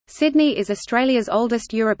Sydney is Australia's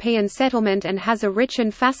oldest European settlement and has a rich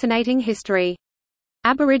and fascinating history.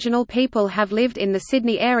 Aboriginal people have lived in the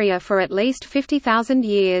Sydney area for at least 50,000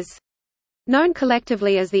 years. Known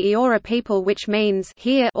collectively as the Eora people, which means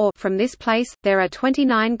here or from this place, there are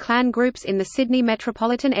 29 clan groups in the Sydney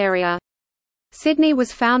metropolitan area. Sydney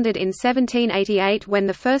was founded in 1788 when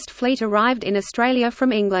the first fleet arrived in Australia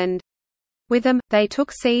from England. With them, they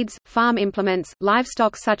took seeds, farm implements,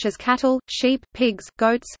 livestock such as cattle, sheep, pigs,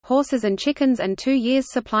 goats, horses and chickens, and 2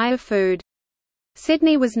 years' supply of food.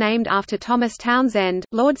 Sydney was named after Thomas Townsend,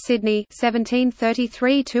 Lord Sydney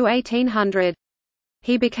 (1733–1800).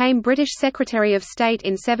 He became British Secretary of State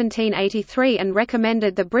in 1783 and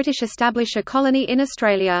recommended the British establish a colony in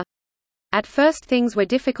Australia. At first things were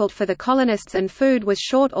difficult for the colonists and food was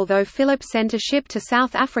short, although Philip sent a ship to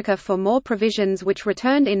South Africa for more provisions which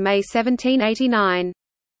returned in May 1789.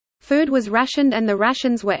 Food was rationed and the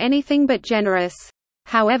rations were anything but generous.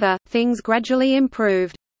 However, things gradually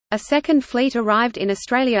improved. A second fleet arrived in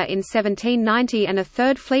Australia in 1790 and a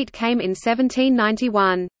third fleet came in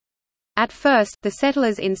 1791. At first, the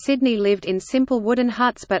settlers in Sydney lived in simple wooden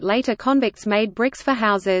huts, but later convicts made bricks for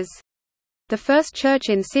houses. The first church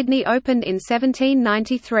in Sydney opened in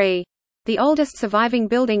 1793. The oldest surviving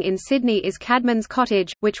building in Sydney is Cadman's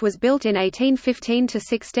Cottage, which was built in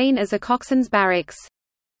 1815–16 as a coxswain's barracks.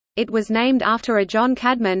 It was named after a John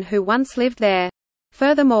Cadman who once lived there.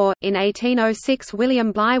 Furthermore, in 1806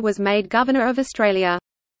 William Bligh was made Governor of Australia.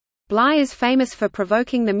 Bligh is famous for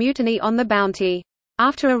provoking the mutiny on the Bounty.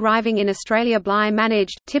 After arriving in Australia, Bligh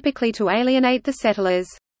managed, typically, to alienate the settlers.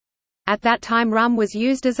 At that time rum was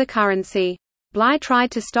used as a currency. Bligh tried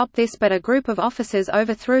to stop this, but a group of officers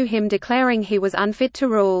overthrew him, declaring he was unfit to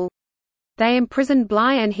rule. They imprisoned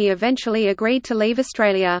Bligh and he eventually agreed to leave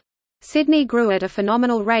Australia. Sydney grew at a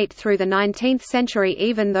phenomenal rate through the 19th century,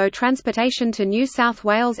 even though transportation to New South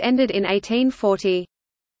Wales ended in 1840.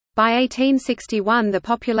 By 1861 the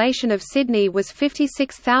population of Sydney was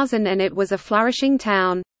 56,000 and it was a flourishing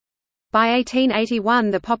town. By 1881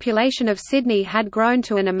 the population of Sydney had grown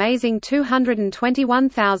to an amazing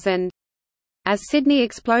 221,000. As Sydney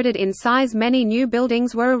exploded in size, many new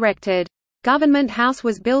buildings were erected. Government House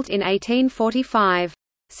was built in 1845.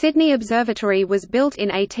 Sydney Observatory was built in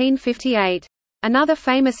 1858. Another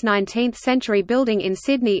famous 19th-century building in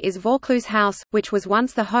Sydney is Vaucluse House, which was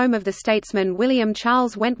once the home of the statesman William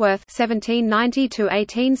Charles Wentworth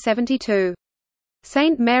 (1790–1872).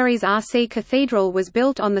 St Mary's RC Cathedral was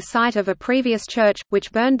built on the site of a previous church,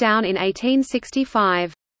 which burned down in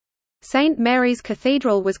 1865. St Mary's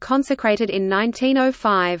Cathedral was consecrated in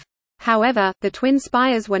 1905. However, the twin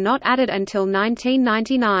spires were not added until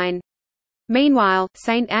 1999. Meanwhile,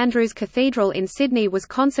 St Andrew's Cathedral in Sydney was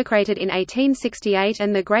consecrated in 1868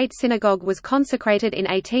 and the Great Synagogue was consecrated in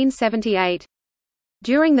 1878.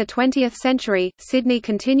 During the 20th century, Sydney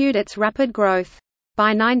continued its rapid growth.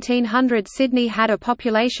 By 1900 Sydney had a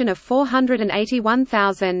population of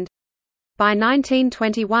 481,000. By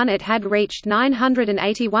 1921 it had reached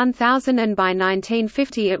 981,000 and by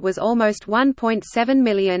 1950 it was almost 1.7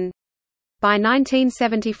 million. By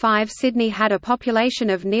 1975 Sydney had a population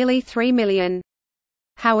of nearly 3 million.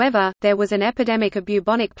 However, there was an epidemic of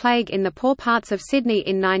bubonic plague in the poor parts of Sydney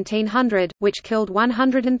in 1900, which killed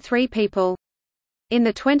 103 people. In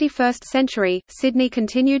the 21st century, Sydney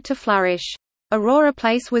continued to flourish. Aurora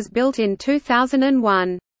Place was built in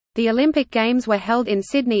 2001. The Olympic Games were held in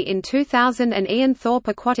Sydney in 2000 and Ian Thorpe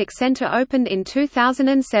Aquatic Centre opened in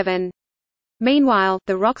 2007. Meanwhile,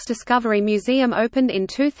 the Rocks Discovery Museum opened in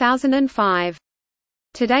 2005.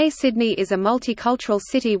 Today Sydney is a multicultural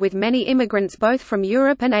city with many immigrants both from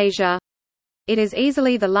Europe and Asia. It is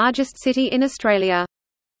easily the largest city in Australia.